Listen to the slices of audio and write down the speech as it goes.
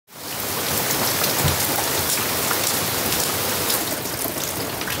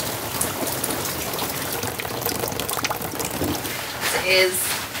is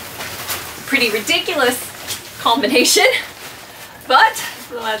a pretty ridiculous combination, but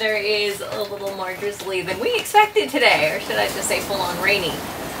the weather is a little more drizzly than we expected today, or should I just say full-on rainy.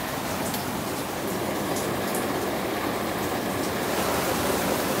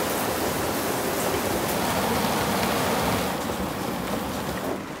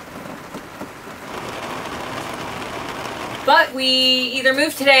 But we either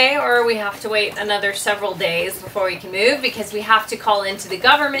move today or we have to wait another several days before we can move, because we have to call into the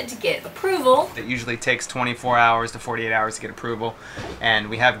government to get approval. It usually takes 24 hours to 48 hours to get approval, and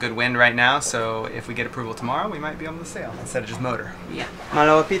we have good wind right now, so if we get approval tomorrow, we might be able to sail instead of just motor. Yeah.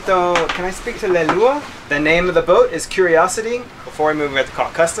 Malawapito, can I speak to Lelua? The name of the boat is Curiosity. Before we move, we have to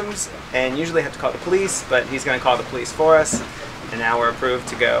call customs, and usually have to call the police, but he's going to call the police for us, and now we're approved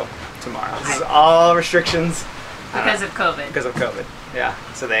to go tomorrow. This is all restrictions. Because of COVID. Because of COVID, yeah.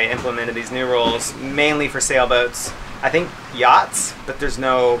 So they implemented these new rules mainly for sailboats. I think yachts, but there's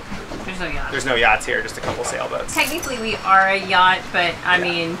no yachts. There's no yachts here, just a couple sailboats. Technically we are a yacht, but I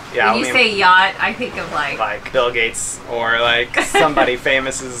mean, when you say yacht, I think of like Bill Gates or like somebody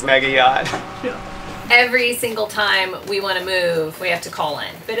famous's mega yacht. Every single time we want to move, we have to call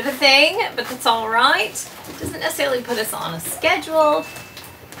in. Bit of a thing, but that's all right. Doesn't necessarily put us on a schedule.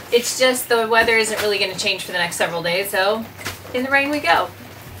 It's just the weather isn't really going to change for the next several days, so in the rain we go.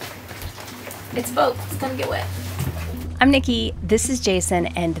 It's a boat. It's going to get wet. I'm Nikki, this is Jason,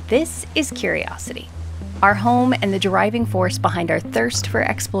 and this is Curiosity, our home and the driving force behind our thirst for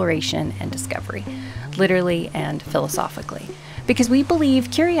exploration and discovery, literally and philosophically, because we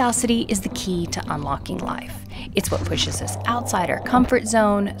believe curiosity is the key to unlocking life. It's what pushes us outside our comfort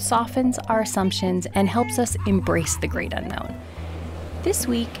zone, softens our assumptions, and helps us embrace the great unknown. This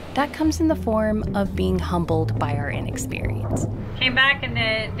week, that comes in the form of being humbled by our inexperience. Came back and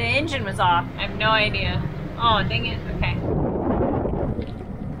the engine was off. I have no idea. Oh, dang it. Okay.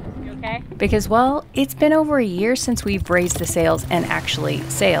 You okay? Because, well, it's been over a year since we've raised the sails and actually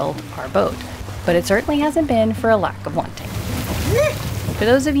sailed our boat. But it certainly hasn't been for a lack of wanting. For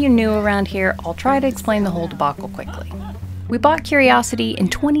those of you new around here, I'll try to explain the whole debacle quickly. We bought Curiosity in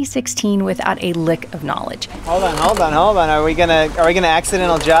 2016 without a lick of knowledge. Hold on. Are we gonna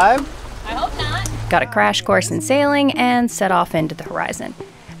accidental jibe? I hope not. Got a crash course in sailing and set off into the horizon.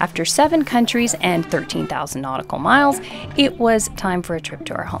 After 7 countries and 13,000 nautical miles, it was time for a trip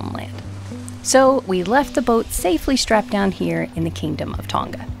to our homeland. So we left the boat safely strapped down here in the Kingdom of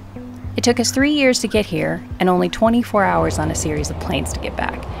Tonga. It took us 3 years to get here and only 24 hours on a series of planes to get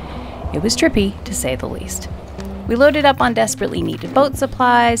back. It was trippy, to say the least. We loaded up on desperately needed boat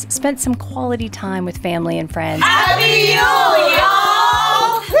supplies, spent some quality time with family and friends. Happy Yule,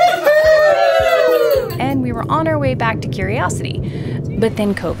 y'all! And we were on our way back to Curiosity, but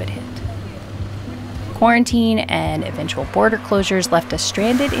then COVID hit. Quarantine and eventual border closures left us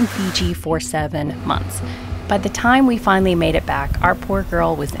stranded in Fiji for 7 months. By the time we finally made it back, our poor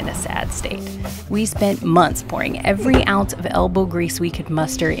girl was in a sad state. We spent months pouring every ounce of elbow grease we could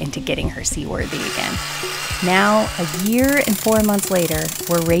muster into getting her seaworthy again. Now, a year and 4 months later,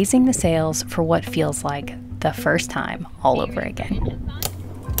 we're raising the sails for what feels like the first time all over again.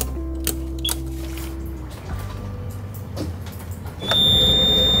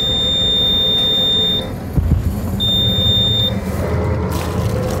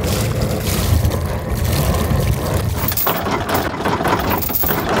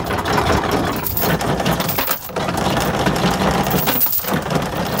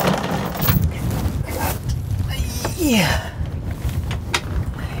 Yeah.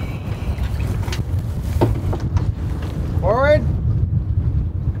 Forward.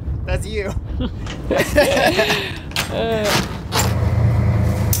 That's you.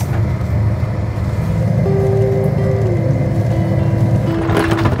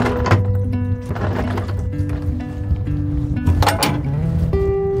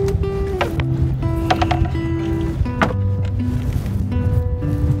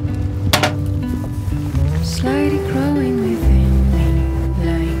 Slowly growing within me,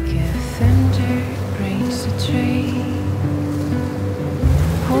 like a thunder breaks a tree.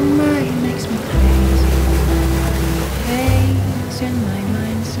 Oh my, it makes me crazy. Hates and my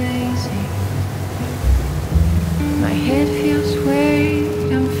mind's lazy. My head feels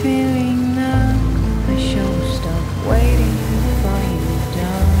weighed, I'm feeling numb. I should stop waiting for you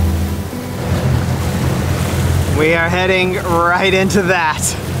down. We are heading right into that.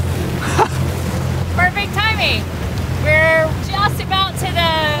 Perfect timing. We're just about to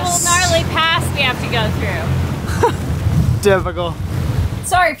the little gnarly pass we have to go through. Typical.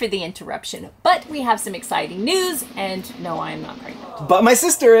 Sorry for the interruption, but we have some exciting news, and no, I am not pregnant. But my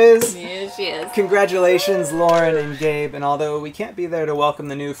sister is. Yes, she is. Congratulations, Lauren and Gabe. And although we can't be there to welcome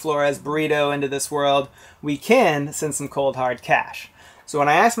the new Flores burrito into this world, we can send some cold hard cash. So when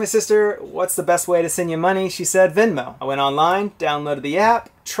I asked my sister, what's the best way to send you money, she said Venmo. I went online, downloaded the app,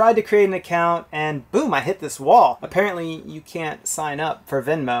 tried to create an account, and boom, I hit this wall. Apparently, you can't sign up for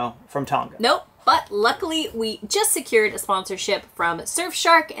Venmo from Tonga. Nope. But luckily, we just secured a sponsorship from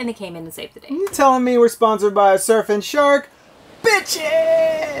Surfshark, and they came in and saved the day. You telling me we're sponsored by Surf and Shark?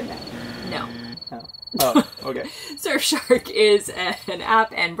 Bitchin'! No. Oh, okay. Surfshark is an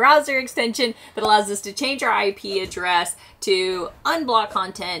app and browser extension that allows us to change our IP address to unblock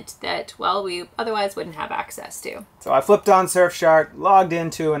content that, well, we otherwise wouldn't have access to. So I flipped on Surfshark, logged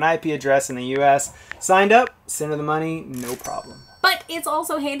into an IP address in the US, signed up, sent her the money, no problem. But it's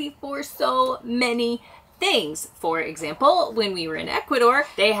also handy for so many things. For example, when we were in Ecuador,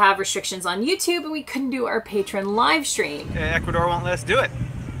 they have restrictions on YouTube and we couldn't do our patron live stream. Ecuador won't let us do it.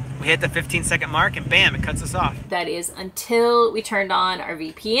 We hit the 15-second mark and bam, it cuts us off. That is until we turned on our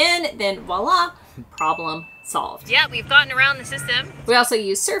VPN, then voila, problem solved. Yeah, we've gotten around the system. We also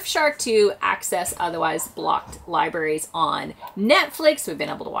use Surfshark to access otherwise blocked libraries on Netflix. We've been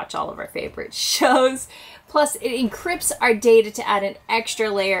able to watch all of our favorite shows. Plus, it encrypts our data to add an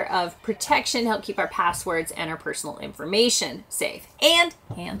extra layer of protection to help keep our passwords and our personal information safe. And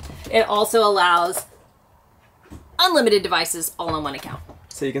it also allows unlimited devices all on one account.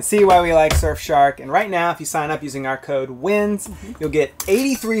 So you can see why we like Surfshark. And right now, if you sign up using our code WYNNS, you'll get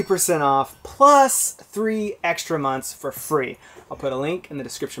 83% off plus 3 extra months for free. I'll put a link in the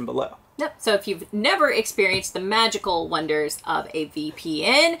description below. Yep. So if you've never experienced the magical wonders of a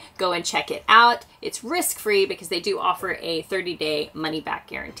VPN, go and check it out. It's risk-free because they do offer a 30-day money-back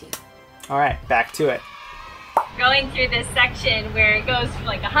guarantee. All right, back to it. Going through this section where it goes from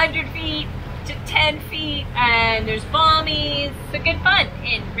like 100 feet to 10 feet, and there's bommies. It's good fun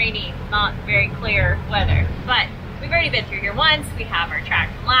in rainy, not very clear weather. But we've already been through here once. We have our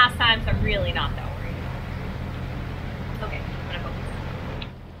track from last time, so I'm really not that worried. Okay, I'm gonna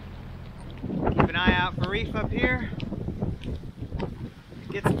focus. Keep an eye out for reef up here.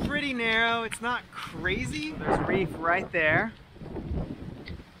 It gets pretty narrow. It's not crazy. There's a reef right there.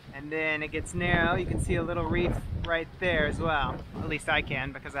 And then it gets narrow. You can see a little reef right there as well. At least I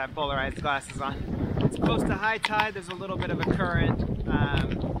can because I have polarized glasses on. It's close to high tide. There's a little bit of a current,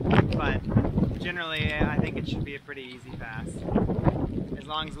 but generally I think it should be a pretty easy pass as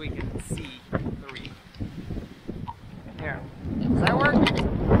long as we can see the reef. Here, does that work?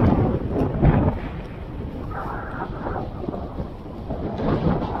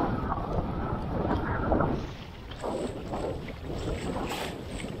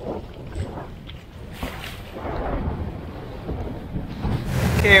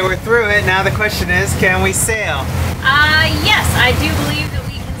 Okay, we're through it. Now the question is, can we sail? Yes, I do believe that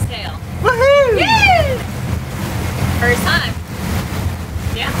we can sail. Woohoo! Yay! First time.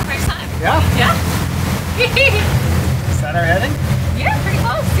 Yeah, first time. Yeah? Yeah. Is that our heading? Yeah, pretty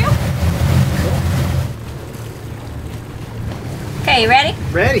close, yeah. Okay, you ready?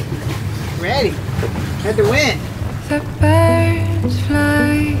 Ready. Ready. Head to win. The birds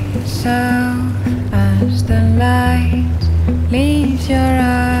fly south as the light leaves your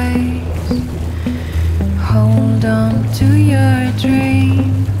eyes. Hold on to your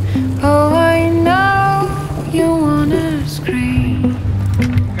dream. Oh, I know you wanna scream.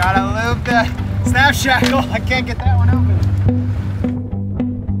 Gotta lube the snap shackle. I can't get that one open.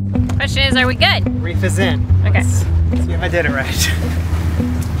 Question is, are we good? Reef is in. Okay. Let's see if I did it right.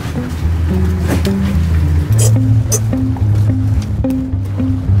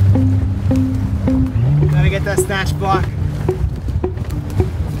 Gotta get that snatch block.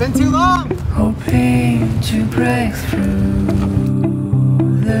 It's been too long. Hoping to break through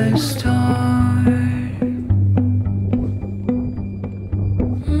the storm.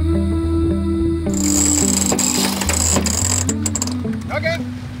 Okay.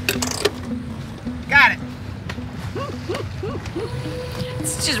 Got it.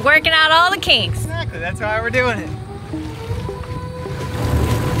 It's just working out all the kinks. Exactly. That's why we're doing it.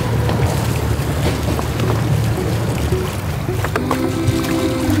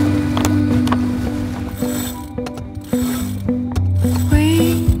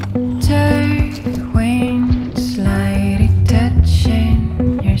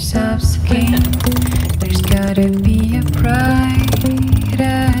 There's gotta be a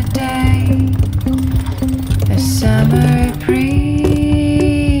brighter day. A summer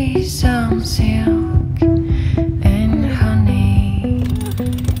breeze on silk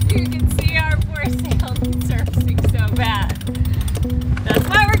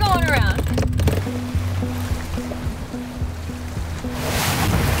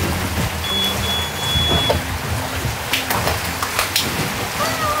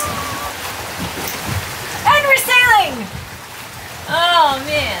Oh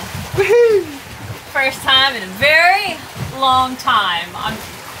man. Woohoo! First time in a very long time.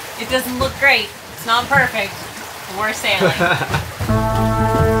 It doesn't look great. It's not perfect. But we're sailing.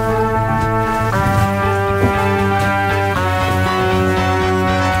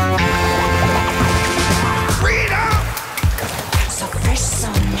 So fresh, so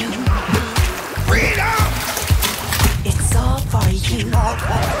new. It's all for you.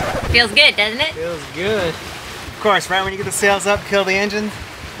 Feels good, doesn't it? Feels good. Of course, right when you get the sails up, kill the engine,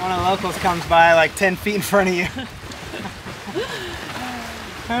 one of the locals comes by like 10 feet in front of you.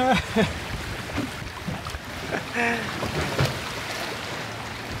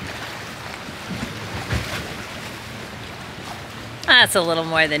 That's a little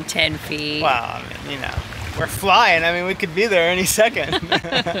more than 10 feet. Well, I mean, you know, we're flying. I mean, we could be there any second. Do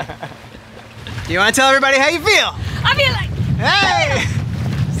you want to tell everybody how you feel? I feel like... Hey!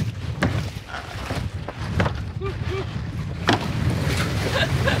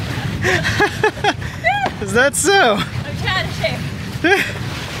 Is that so? I'm trying to shake.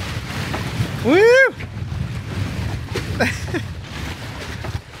 Woo!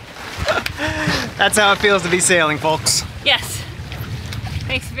 That's how it feels to be sailing, folks. Yes.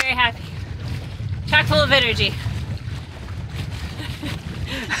 Makes me very happy. Chock full of energy.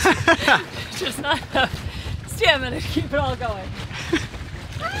 Just not enough stamina to keep it all going.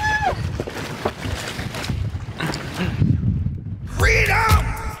 Freedom!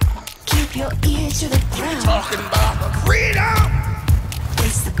 Keep your ear to the ground. Talking about freedom!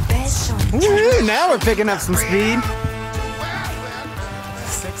 It's the best on Woo! Now we're picking up some speed.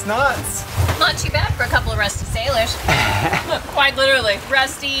 6 knots. Not too bad for a couple of rusty sailors. Quite literally.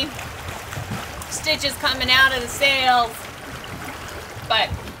 Rusty. Stitches coming out of the sails. But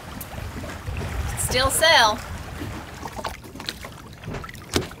still sail.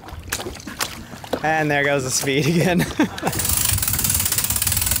 And there goes the speed again.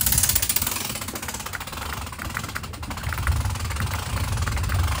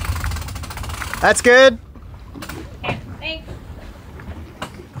 That's good. Okay, thanks.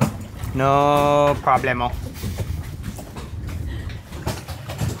 No problemo.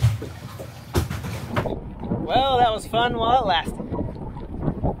 Well, that was fun while it lasted.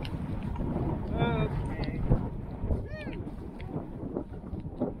 Okay.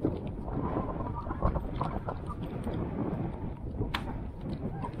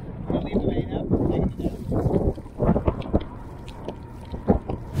 I'll leave the main up. Taking it down.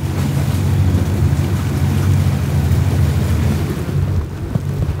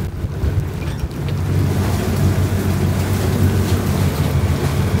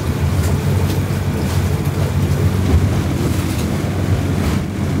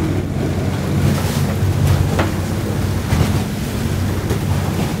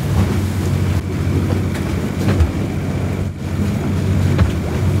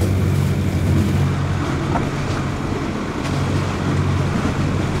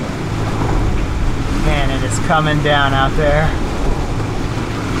 Coming down out there.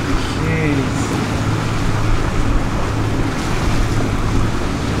 Jeez.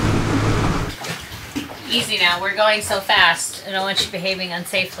 Easy now, we're going so fast. I don't want you behaving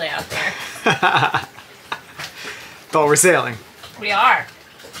unsafely out there. Thought we're sailing. We are.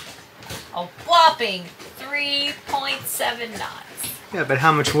 A whopping 3.7 knots. Yeah, but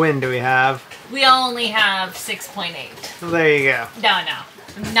how much wind do we have? We only have 6.8. Well, there you go. No,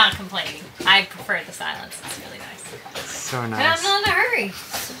 I'm not complaining. I prefer the silence. It's really nice. So And I'm nice. not in a hurry.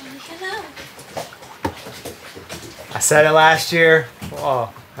 So you know. I said it last year.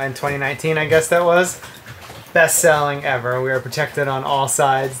 Oh, in 2019, I guess that was. Best selling ever. We are protected on all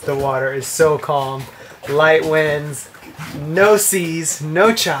sides. The water is so calm. Light winds, no seas,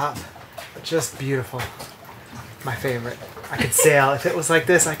 no chop. Just beautiful. My favorite. I could sail. If it was like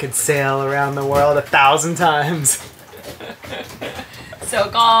this, I could sail around the world 1,000 times. So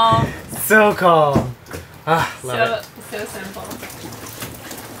calm. So calm. Ah, love it. So simple.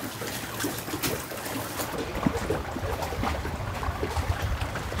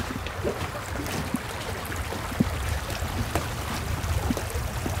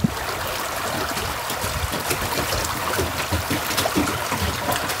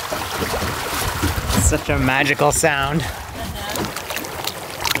 Such a magical sound.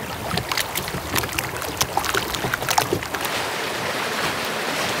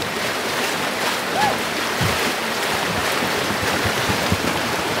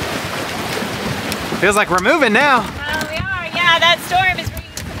 Feels like we're moving now. Well, we are. Yeah, that storm is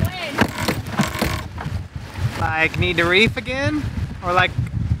bringing some wind. Like, need to reef again? Or like...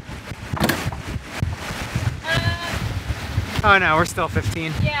 Oh no, we're still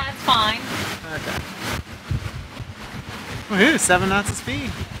 15. Yeah, it's fine. Okay. Woohoo, 7 knots of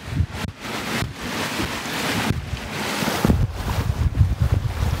speed.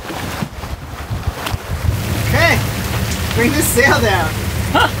 Okay, bring this sail down.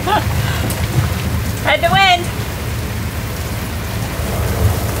 Head to wind.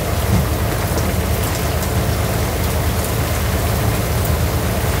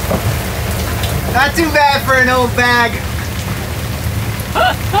 Not too bad for an old bag.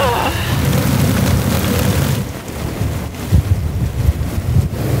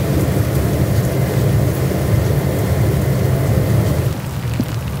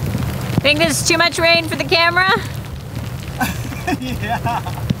 Think this is too much rain for the camera? Yeah.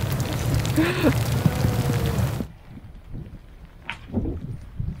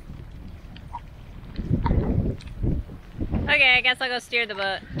 Okay, I guess I'll go steer the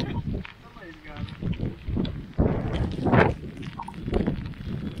boat.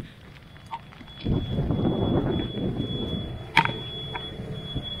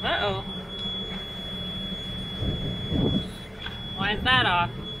 Uh-oh. Why is that off?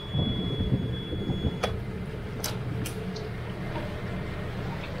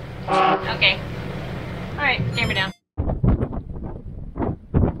 Okay. Alright, camera down.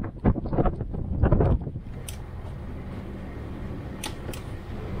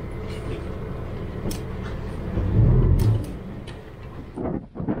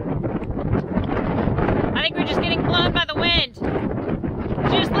 I think we're just getting blown by the wind.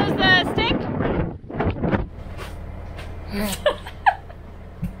 Did you just lose the stick?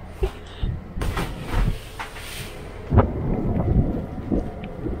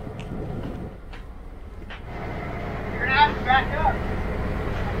 You're gonna have to back up.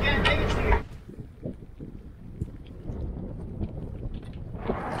 I can't make it to you.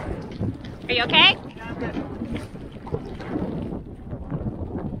 Are you okay?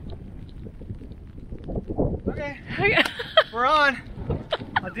 Okay, we're on.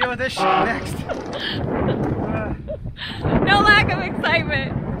 I'll deal with this shit next. No lack of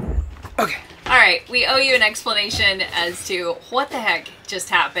excitement. Okay. All right, we owe you an explanation as to what the heck just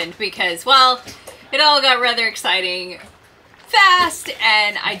happened because, well, it all got rather exciting fast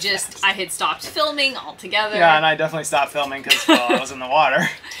and I had stopped filming altogether. Yeah, and I definitely stopped filming because, well, I was in the water.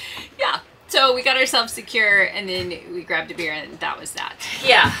 Yeah. So we got ourselves secure and then we grabbed a beer and that was that.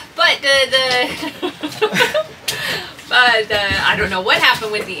 Yeah, but I don't know what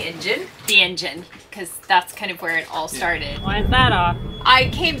happened with the engine. Because that's kind of where it all started. Why is that off? I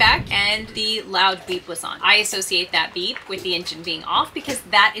came back and the loud beep was on. I associate that beep with the engine being off because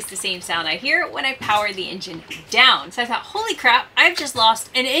that is the same sound I hear when I power the engine down. So I thought, holy crap, I've just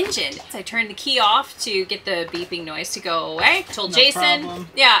lost an engine. So I turned the key off to get the beeping noise to go away. Told Jason,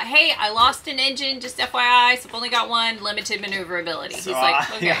 yeah, hey, I lost an engine, just FYI, so I've only got one, limited maneuverability. So, he's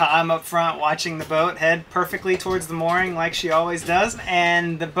like, okay. yeah, I'm up front watching the boat head perfectly towards the mooring like she always does,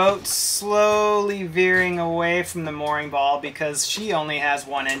 and the boat slowly veering away from the mooring ball because she only has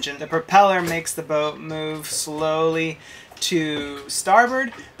one engine. The propeller makes the boat move slowly to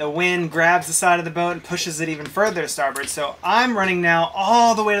starboard. The wind grabs the side of the boat and pushes it even further to starboard. So I'm running now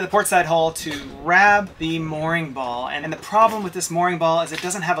all the way to the portside hull to grab the mooring ball. And the problem with this mooring ball is it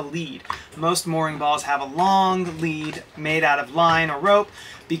doesn't have a lead. Most mooring balls have a long lead made out of line or rope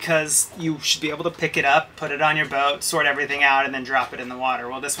because you should be able to pick it up, put it on your boat, sort everything out, and then drop it in the water.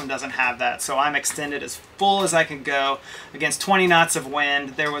 Well, this one doesn't have that, so I'm extended as full as I can go. Against 20 knots of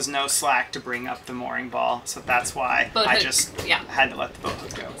wind, there was no slack to bring up the mooring ball, so that's why I just had to let the boat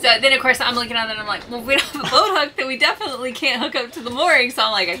hook go. So then, of course, I'm looking at it and I'm like, well, if we don't have a boat hook, then we definitely can't hook up to the mooring. So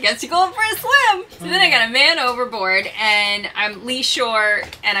I'm like, I guess you're going for a swim. So then I got a man overboard and I'm lee shore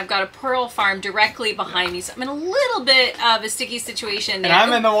and I've got a pearl farm directly behind me. So I'm in a little bit of a sticky situation there. And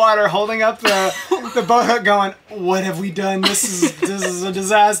I'm in the water holding up the boat hook going, what have we done? This is a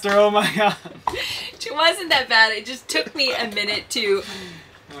disaster. Oh my God. It wasn't that bad. It just took me a minute to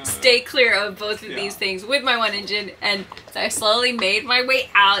stay clear of both of these things with my one engine, and so I slowly made my way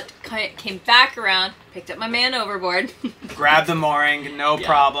out, came back around, picked up my man overboard. Grab the mooring, no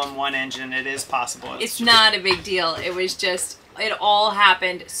problem, one engine, it is possible. It's not a big deal. It was just, it all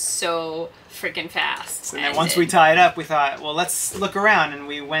happened so freaking fast. And then once we tied up, we thought, well, let's look around, and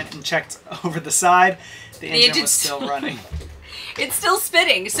we went and checked over the side. The engine was still running. It's still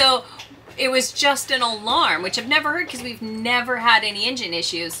spitting, so it was just an alarm, which I've never heard because we've never had any engine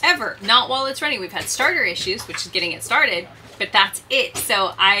issues, ever. Not while it's running. We've had starter issues, which is getting it started, but that's it.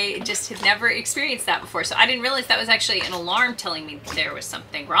 So I just had never experienced that before. So I didn't realize that was actually an alarm telling me there was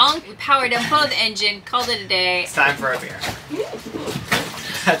something wrong. We powered up both engine, called it a day. It's time for a beer.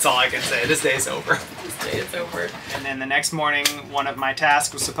 That's all I can say. This day is over. This day is over. And then the next morning, one of my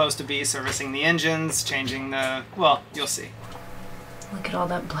tasks was supposed to be servicing the engines, changing the, well, you'll see. Look at all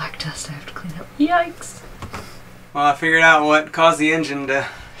that black dust I have to clean up. Yikes. Well, I figured out what caused the engine to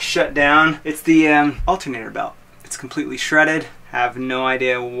shut down. It's the alternator belt. It's completely shredded. Have no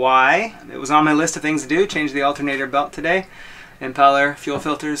idea why. It was on my list of things to do. Change the alternator belt today. Impeller, fuel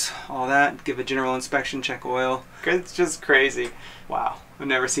filters, all that. Give a general inspection, check oil. It's just crazy. Wow, I've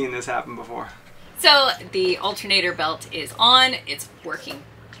never seen this happen before. So the alternator belt is on. It's working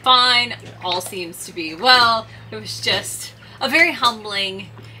fine. All seems to be well. It was just a very humbling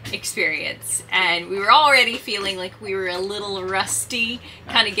experience, and we were already feeling like we were a little rusty,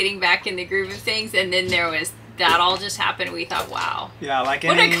 kind of getting back in the groove of things, and then there was that all just happened. We thought, wow, yeah, like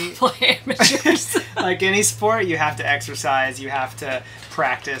what any a couple of amateurs. like any sport, you have to exercise, you have to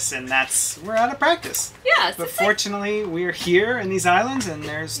practice, and we're out of practice. Yeah, but fortunately, we're here in these islands, and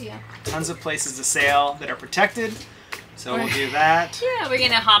there's tons of places to sail that are protected. So we'll do that. Yeah, we're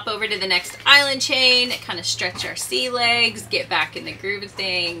gonna hop over to the next island chain, kind of stretch our sea legs, get back in the groove of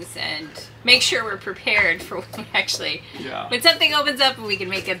things, and make sure we're prepared for when when something opens up and we can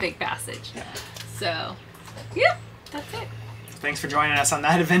make a big passage. Yeah. So, yeah, that's it. Thanks for joining us on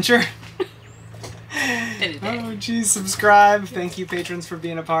that adventure. Anything. Oh, geez, subscribe. Thank you, patrons, for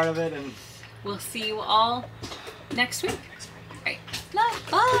being a part of it, and we'll see you all next week. All right, love,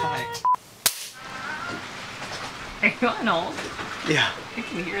 bye. Bye. Are you on hold? Yeah. I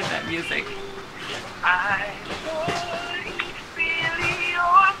can hear that music.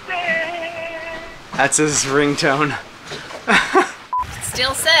 That's his ringtone.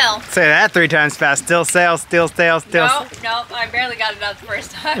 Still sail. Say that 3 times fast. Still sail, still sail, still sail. Nope, I barely got it out the first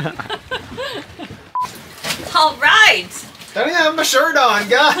time. All right. Don't even have my shirt on,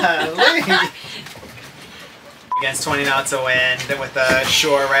 God. Against 20 knots of wind with a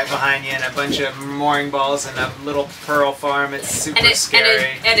shore right behind you and a bunch of mooring balls and a little pearl farm. It's super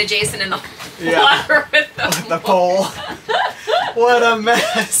scary. And a Jason in the water with the pole. What a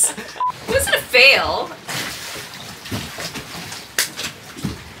mess. It wasn't a fail.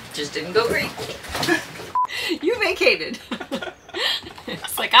 Just didn't go great. You vacated.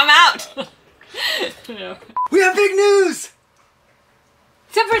 It's like, I'm out. No. We have big news!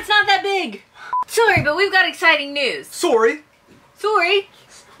 Except for it's not that big. Sorry, but we've got exciting news. Sorry. Sorry.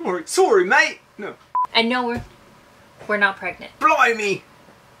 Sorry, mate. No. And no, we're not pregnant. Blimey.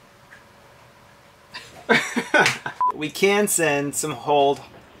 We can send some hold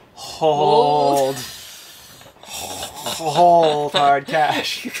hard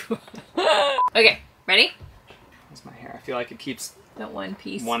cash. Okay, ready? That's my hair. I feel like it keeps that one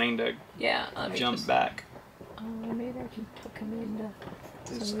piece wanting to jump back. Oh, maybe I can tuck him into.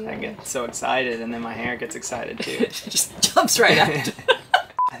 I get so excited, and then my hair gets excited too. It just jumps right out.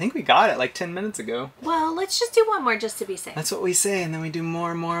 I think we got it like 10 minutes ago. Well, let's just do one more just to be safe. That's what we say, and then we do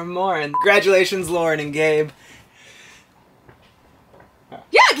more and more and more. And congratulations, Lauren and Gabe.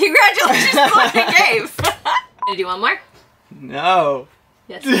 Yeah, congratulations, Lauren and Gabe. Gonna do one more? No.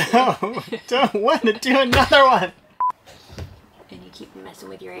 Yes. No. Don't want to do another one. And you keep messing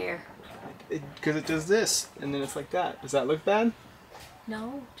with your hair. Because it does this, and then it's like that. Does that look bad?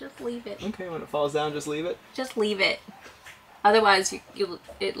 No, just leave it. Okay, when it falls down, just leave it? Just leave it. Otherwise,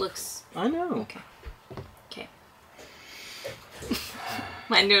 it looks... I know. Okay. Okay.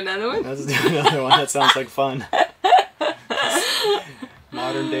 Mind do another one? Let's do another one. That sounds like fun.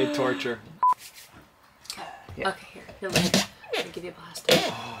 Modern day torture. Yeah. Okay, here. Let me give you a blast.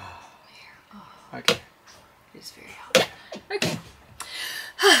 Here. Oh. Okay. It's very hot. Okay.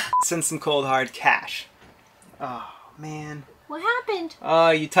 Send some cold hard cash. Oh, man. What happened?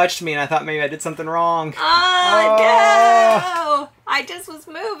 Oh, you touched me and I thought maybe I did something wrong. Oh, no! I just was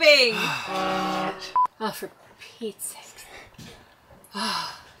moving. Oh, for Pete's sake.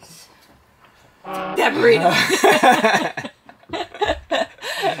 Oh. That burrito.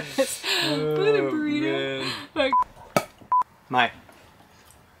 Put a burrito. Okay. Mike.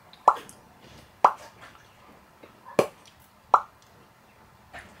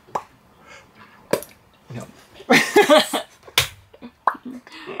 No.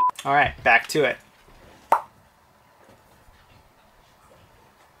 All right, back to it.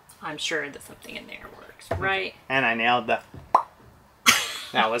 I'm sure that something in there works, right? And I nailed the.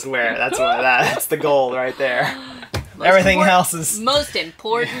 That was where. That's the gold right there. Everything else is most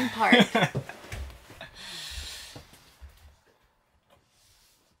important part.